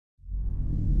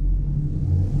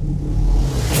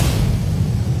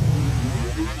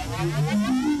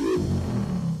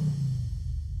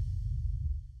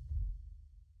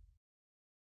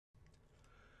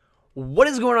What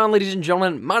is going on, ladies and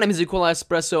gentlemen? My name is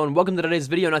Espresso, and welcome to today's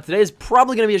video. Now, today is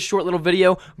probably going to be a short little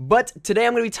video, but today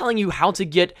I'm going to be telling you how to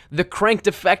get the cranked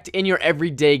effect in your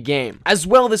everyday game. As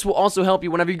well, this will also help you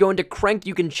whenever you go into cranked,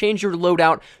 you can change your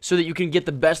loadout so that you can get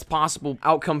the best possible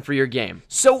outcome for your game.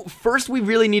 So, first, we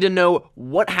really need to know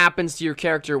what happens to your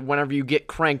character whenever you get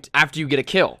cranked after you get a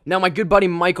kill. Now, my good buddy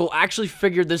Michael actually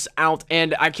figured this out,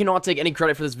 and I cannot take any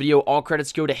credit for this video. All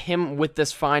credits go to him with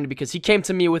this find because he came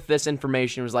to me with this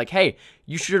information and was like, hey,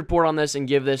 you should report on this and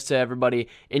give this to everybody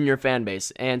in your fan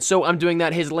base. And so I'm doing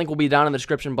that. His link will be down in the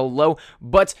description below.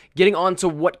 But getting on to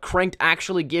what cranked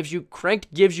actually gives you,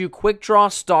 cranked gives you quick draw,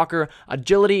 stalker,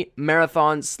 agility,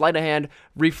 marathon, sleight of hand,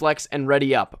 reflex, and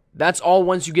ready up. That's all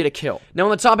once you get a kill. Now,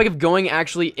 on the topic of going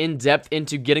actually in depth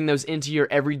into getting those into your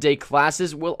everyday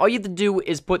classes, well, all you have to do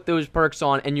is put those perks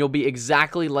on and you'll be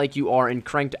exactly like you are in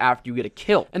cranked after you get a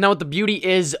kill. And now what the beauty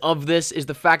is of this is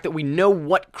the fact that we know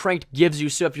what cranked gives you.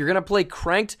 So if you're going to play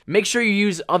cranked, make sure you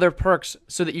use other perks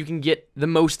so that you can get the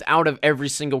most out of every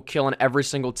single kill and every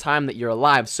single time that you're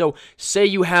alive. So say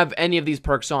you have any of these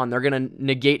perks on, they're going to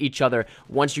negate each other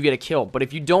once you get a kill. But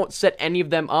if you don't set any of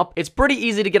them up, it's pretty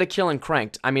easy to get a kill in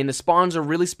cranked. I mean, the spawns are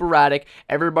really sporadic,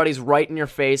 everybody's right in your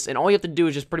face, and all you have to do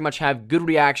is just pretty much have good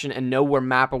reaction and know where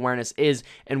map awareness is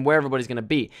and where everybody's going to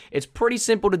be. It's pretty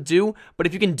simple to do, but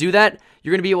if you can do that,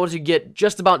 you're going to be able to get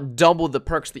just about double the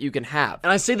perks that you can have.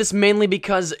 And I say this mainly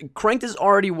because cranked is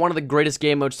already one of the greatest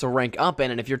game modes to rank up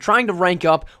in, and if you're trying to rank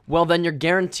up, well, then you're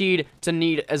guaranteed to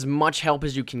need as much help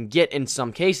as you can get in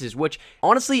some cases, which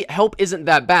honestly, help isn't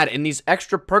that bad. And these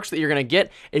extra perks that you're going to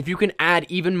get, if you can add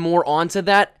even more onto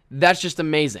that, that's just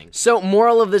amazing. So,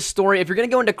 moral of this story, if you're going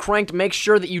to go into cranked, make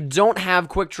sure that you don't have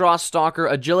quick draw, stalker,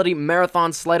 agility,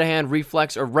 marathon, sleight of hand,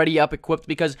 reflex, or ready up equipped,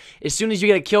 because as soon as you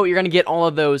get a kill, you're going to get all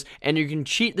of those, and you can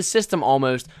cheat the system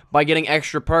almost by getting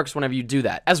extra perks whenever you do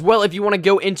that. As well, if you want to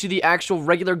go into the actual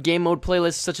regular game mode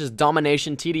playlists, such as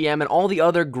domination, TDM, and all the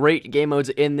other great game modes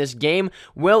in this game,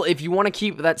 well, if you want to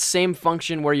keep that same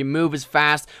function where you move as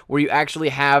fast, where you actually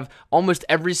have almost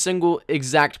every single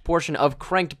exact portion of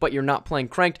cranked, but you're not playing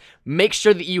cranked, make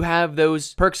sure that you have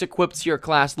those perks equipped to your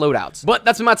class loadouts. But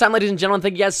that's been my time, ladies and gentlemen.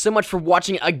 Thank you guys so much for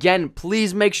watching. Again,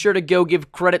 please make sure to go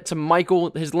give credit to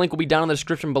Michael. His link will be down in the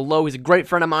description below. He's a great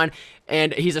friend of mine,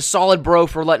 and he's a solid bro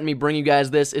for letting me bring you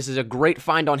guys this. This is a great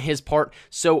find on his part,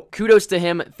 so kudos to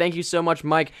him. Thank you so much,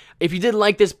 Mike. If you did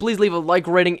like this, please leave a like,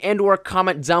 rating, and or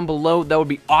comment down below. That would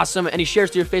be awesome. Any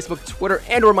shares to your Facebook, Twitter,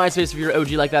 and or MySpace if you're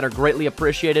OG like that are greatly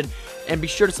appreciated. And be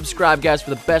sure to subscribe, guys, for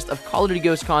the best of Call of Duty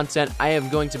Ghosts content. I am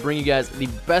going to bring you guys the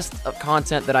best of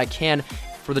content that I can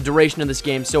for the duration of this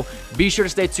game. So be sure to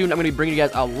stay tuned. I'm going to be bringing you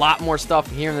guys a lot more stuff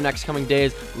here in the next coming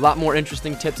days. A lot more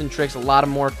interesting tips and tricks, a lot of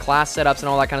more class setups and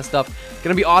all that kind of stuff.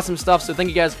 Going to be awesome stuff. So thank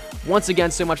you guys once again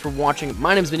so much for watching.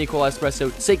 My name is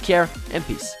Espresso. Take care and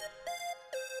peace.